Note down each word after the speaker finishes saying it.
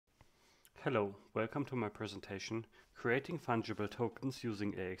Hello, welcome to my presentation, Creating Fungible Tokens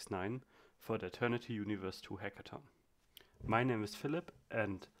using AEX-9 for the Æternity Universe Two Hackathon. My name is Philip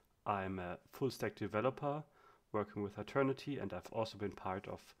and I'm a full-stack developer working with Æternity, and I've also been part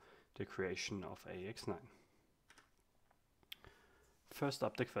of the creation of AEX-9. First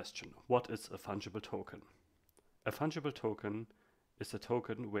up the question, what is a fungible token? A fungible token is a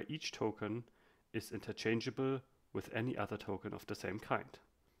token where each token is interchangeable with any other token of the same kind.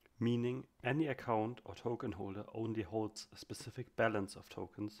 Meaning any account or token holder only holds a specific balance of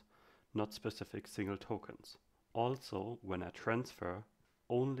tokens, not specific single tokens. Also, when I transfer,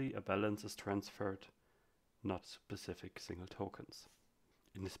 only a balance is transferred, not specific single tokens.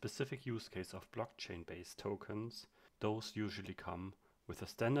 In the specific use case of blockchain-based tokens, those usually come with a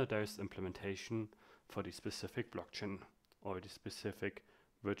standardized implementation for the specific blockchain or the specific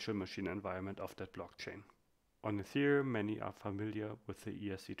virtual machine environment of that blockchain. On Ethereum, many are familiar with the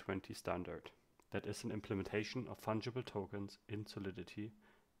ERC-20 standard. That is an implementation of fungible tokens in Solidity.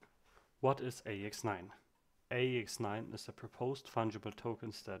 What is AEX-9? AEX-9 is a proposed fungible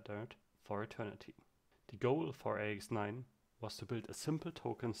token standard for Æternity. The goal for AEX-9 was to build a simple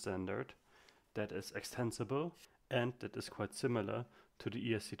token standard that is extensible and that is quite similar to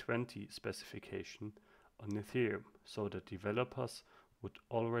the ERC-20 specification on Ethereum, so that developers would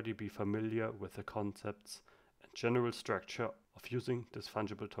already be familiar with the concepts general structure of using this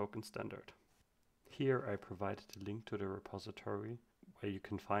fungible token standard. Here I provided a link to the repository where you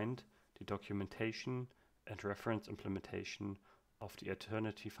can find the documentation and reference implementation of the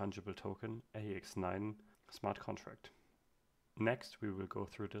Æternity fungible token AEX-9 smart contract. Next, we will go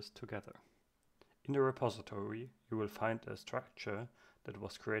through this together. In the repository, you will find a structure that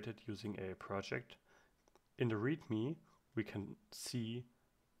was created using a project. In the README, we can see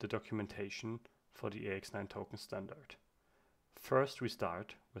the documentation for the AEX-9 token standard. First, we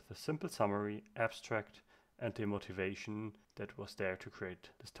start with a simple summary, abstract, and the motivation that was there to create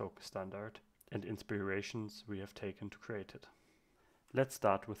this token standard and inspirations we have taken to create it. Let's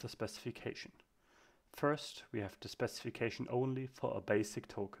start with the specification. First, we have the specification only for a basic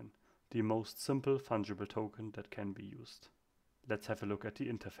token, the most simple fungible token that can be used. Let's have a look at the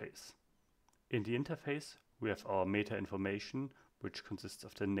interface. In the interface, we have our meta information, which consists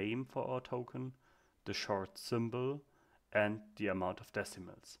of the name for our token, the short symbol, and the amount of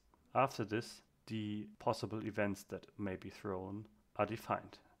decimals. After this, the possible events that may be thrown are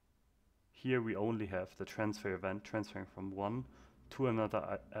defined. Here we only have the transfer event transferring from one to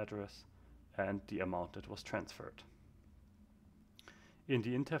another address and the amount that was transferred. In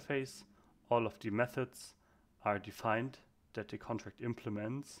the interface, all of the methods are defined that the contract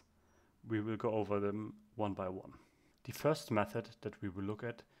implements. We will go over them one by one. The first method that we will look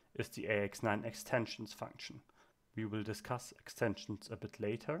at is the AEX-9 extensions function. We will discuss extensions a bit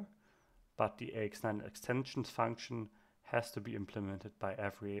later, but the AEX-9 extensions function has to be implemented by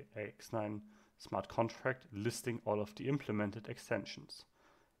every AEX-9 smart contract, listing all of the implemented extensions.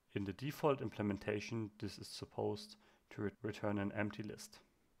 In the default implementation, this is supposed to return an empty list.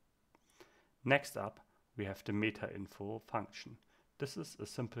 Next up, we have the meta info function. This is a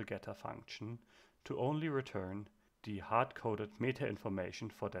simple getter function to only return the hard-coded meta information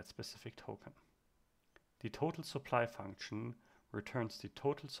for that specific token. The total supply function returns the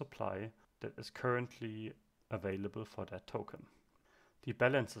total supply that is currently available for that token. The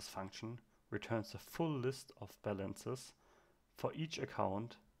balances function returns a full list of balances for each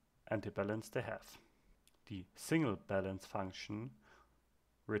account and the balance they have. The single balance function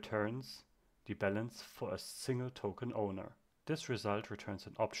returns the balance for a single token owner. This result returns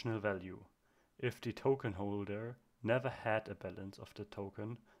an optional value. If the token holder never had a balance of the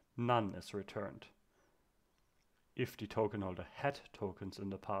token, none is returned. If the token holder had tokens in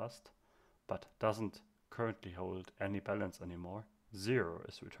the past, but doesn't currently hold any balance anymore, 0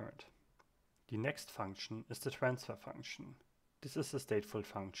 is returned. The next function is the transfer function. This is a stateful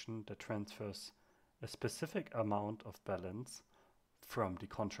function that transfers a specific amount of balance from the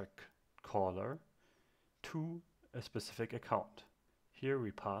contract caller to a specific account. Here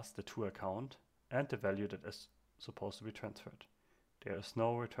we pass the to account and the value that is supposed to be transferred. There is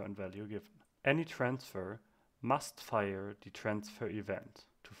no return value given. Any transfer must fire the transfer event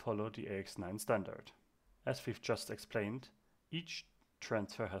to follow the AEX-9 standard. As we've just explained, each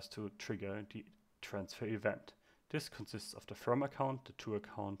transfer has to trigger the transfer event. This consists of the from account, the to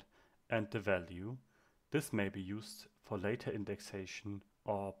account, and the value. This may be used for later indexation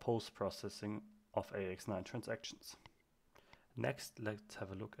or post-processing of AEX-9 transactions. Next, let's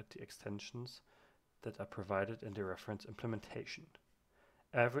have a look at the extensions that are provided in the reference implementation.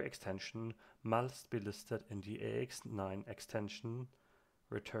 Every extension must be listed in the AEX-9 extension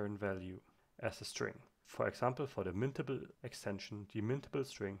return value. as a string. For example, for the mintable extension, the mintable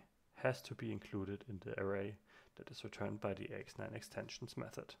string has to be included in the array that is returned by the AEX-9 extensions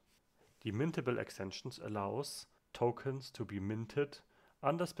method. The mintable extensions allows tokens to be minted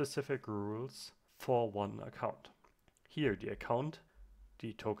under specific rules for one account. Here the account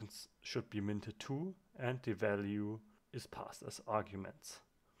the tokens should be minted to, and the value is passed as arguments.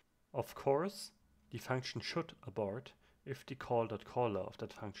 Of course, the function should abort if the call.caller of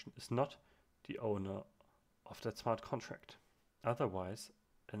that function is not the owner of that smart contract. Otherwise,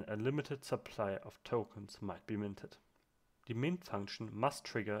 an unlimited supply of tokens might be minted. The mint function must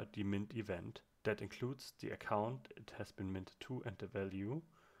trigger the mint event that includes the account it has been minted to and the value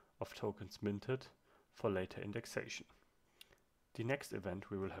of tokens minted for later indexation. The next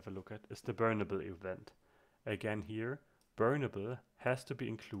event we will have a look at is the burnable event. Again here, burnable has to be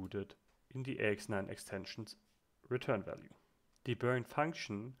included in the AEX-9 extension's return value. The burn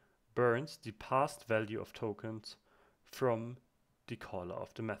function burns the passed value of tokens from the caller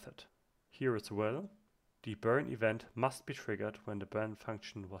of the method. Here as well, the burn event must be triggered when the burn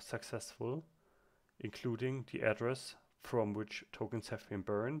function was successful, including the address from which tokens have been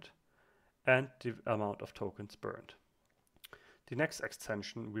burned and the amount of tokens burned. The next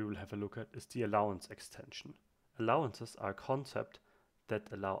extension we will have a look at is the allowance extension. Allowances are a concept that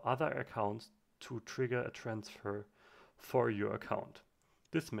allow other accounts to trigger a transfer for your account.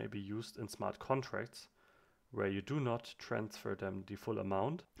 This may be used in smart contracts where you do not transfer them the full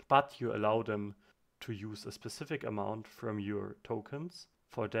amount, but you allow them to use a specific amount from your tokens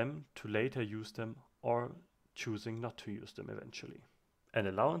for them to later use them or choosing not to use them eventually. An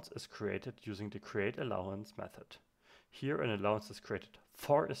allowance is created using the createAllowance method. Here an allowance is created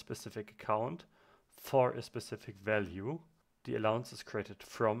for a specific account, for a specific value. The allowance is created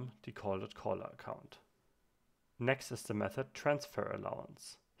from the call.caller account. Next is the method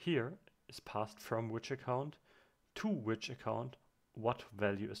transferAllowance. Here is passed from which account to which account what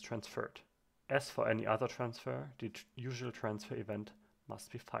value is transferred. As for any other transfer, the usual transfer event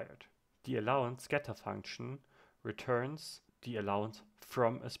must be fired. The allowance getter function returns the allowance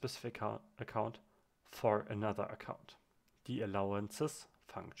from a specific account for another account. The allowances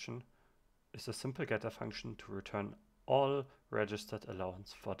function is a simple getter function to return all registered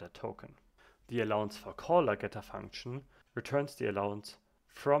allowance for that token. The allowance for caller getter function returns the allowance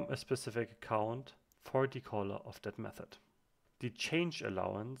from a specific account for the caller of that method. The change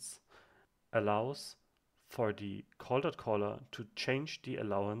allowance allows for the call.caller to change the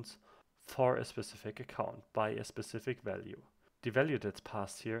allowance for a specific account by a specific value. The value that's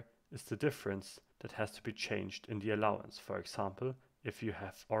passed here is the difference that has to be changed in the allowance. For example, if you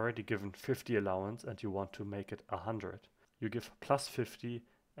have already given 50 allowance and you want to make it 100, you give plus 50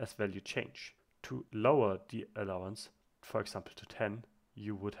 as value change. To lower the allowance, for example to 10,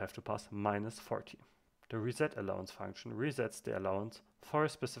 you would have to pass minus 40. The resetAllowance function resets the allowance for a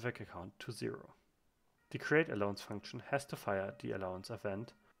specific account to 0. The createAllowance function has to fire the allowance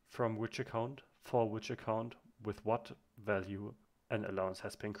event from which account, for which account, with what value an allowance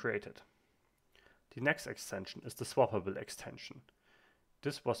has been created. The next extension is the swappable extension.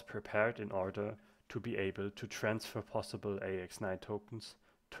 This was prepared in order to be able to transfer possible AEX-9 tokens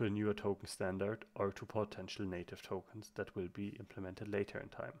to a newer token standard or to potential native tokens that will be implemented later in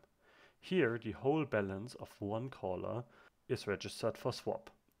time. Here, the whole balance of one caller is registered for swap.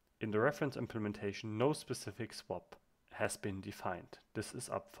 In the reference implementation, no specific swap has been defined. This is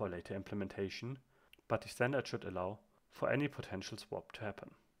up for later implementation, but the standard should allow for any potential swap to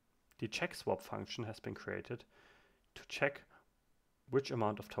happen. The checkSwap function has been created to check which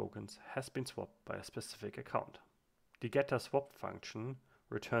amount of tokens has been swapped by a specific account. The getterSwap function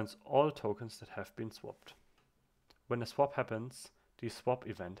returns all tokens that have been swapped. When a swap happens, the swap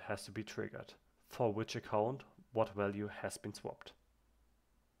event has to be triggered, for which account what value has been swapped.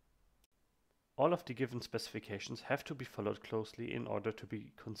 All of the given specifications have to be followed closely in order to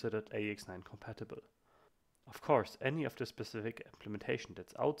be considered AEX-9 compatible. Of course, any of the specific implementation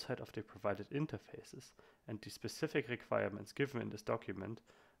that's outside of the provided interfaces and the specific requirements given in this document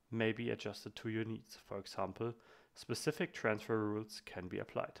may be adjusted to your needs. For example, specific transfer rules can be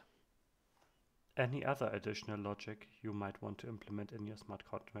applied. Any other additional logic you might want to implement in your smart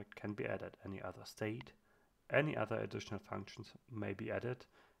contract can be added. Any other state, any other additional functions may be added,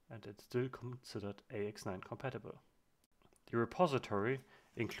 and it's still considered AEX-9 compatible. The repository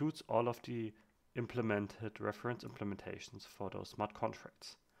includes all of the implemented reference implementations for those smart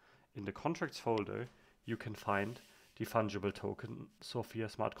contracts. In the contracts folder, you can find the fungible token Sophia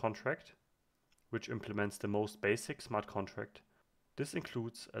smart contract, which implements the most basic smart contract. This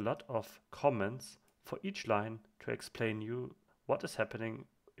includes a lot of comments for each line to explain you what is happening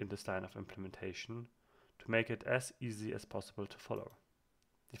in this line of implementation to make it as easy as possible to follow.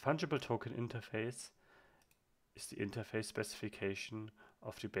 The fungible token interface is the interface specification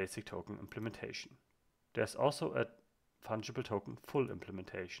of the basic token implementation. There's also a fungible token full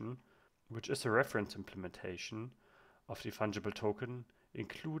implementation, which is a reference implementation of the fungible token,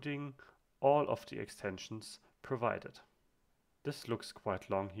 including all of the extensions provided. This looks quite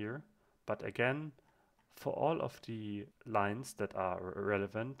long here, but again, for all of the lines that are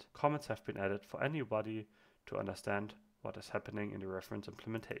relevant, comments have been added for anybody to understand what is happening in the reference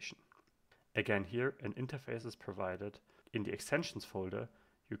implementation. Again here, an interface is provided. In the extensions folder,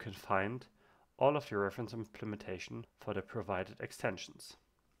 you can find all of your reference implementation for the provided extensions.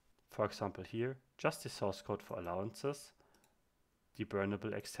 For example here, just the source code for allowances, the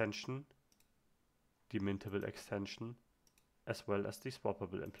burnable extension, the mintable extension, as well as the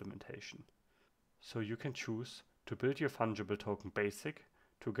swappable implementation. So you can choose to build your fungible token basic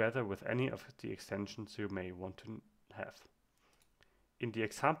together with any of the extensions you may want to have. In the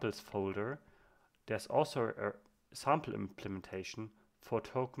examples folder, there's also a sample implementation for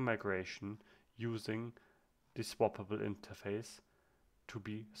token migration using the swappable interface to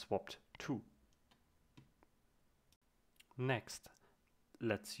be swapped to. Next,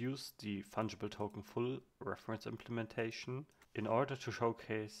 let's use the fungible token full reference implementation in order to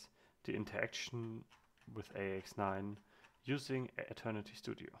showcase the interaction with AEX-9 using Æternity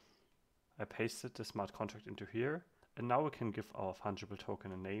Studio. I pasted the smart contract into here, and now we can give our fungible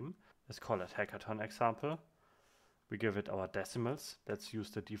token a name. Let's call it Hæckathon example. We give it our decimals. Let's use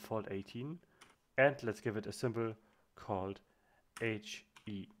the default 18. And let's give it a symbol called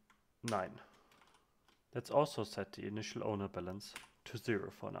HE9. Let's also set the initial owner balance to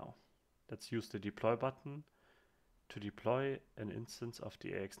 0 for now. Let's use the deploy button to deploy an instance of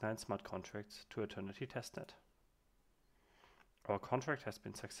the AEX-9 smart contracts to Æternity testnet. Our contract has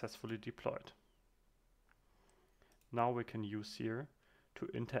been successfully deployed. Now we can use here to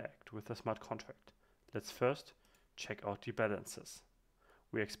interact with the smart contract. Let's first check out the balances.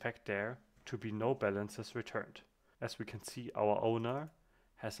 We expect there to be no balances returned. As we can see, our owner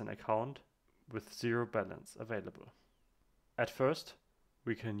has an account with 0 balance available. At first,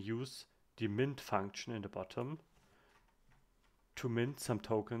 we can use the mint function in the bottom to mint some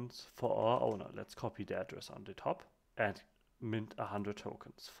tokens for our owner. Let's copy the address on the top and mint 100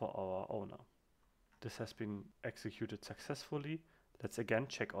 tokens for our owner. This has been executed successfully. Let's again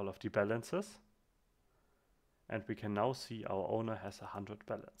check all of the balances. And we can now see our owner has 100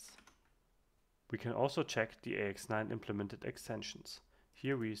 balance. We can also check the AEX-9 implemented extensions.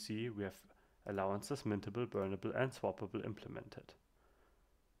 Here we see we have allowances, mintable, burnable, and swappable implemented.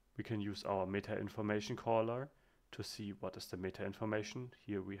 We can use our meta information caller to see what is the meta information.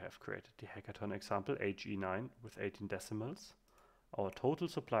 Here we have created the Hæckathon example HE9 with 18 decimals. Our total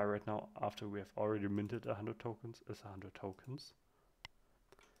supply right now, after we have already minted 100 tokens, is 100 tokens.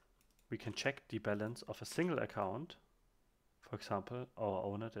 We can check the balance of a single account. For example, our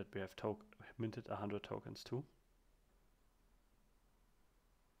owner that we have minted 100 tokens to.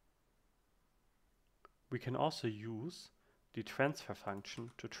 We can also use the transfer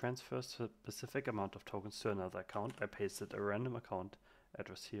function to transfer a specific amount of tokens to another account. I pasted a random account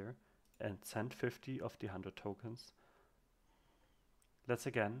address here and sent 50 of the 100 tokens. Let's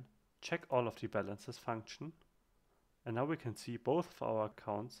again check all of the balances function. And now we can see both of our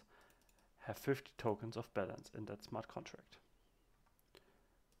accounts have 50 tokens of balance in that smart contract.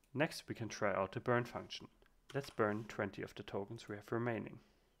 Next, we can try out the burn function. Let's burn 20 of the tokens we have remaining.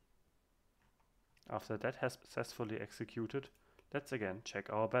 After that has successfully executed, let's again check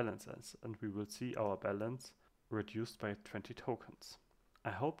our balances, and we will see our balance reduced by 20 tokens.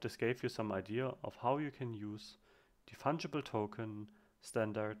 I hope this gave you some idea of how you can use the fungible token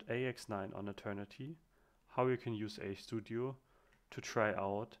standard AEX-9 on Æternity, how you can use Studio to try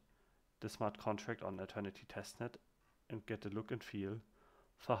out the smart contract on Æternity testnet and get a look and feel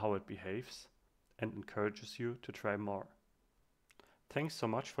for how it behaves, and encourages you to try more. Thanks so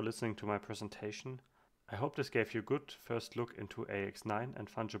much for listening to my presentation. I hope this gave you a good first look into AEX-9 and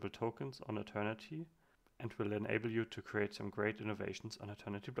fungible tokens on Æternity and will enable you to create some great innovations on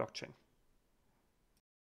Æternity blockchain.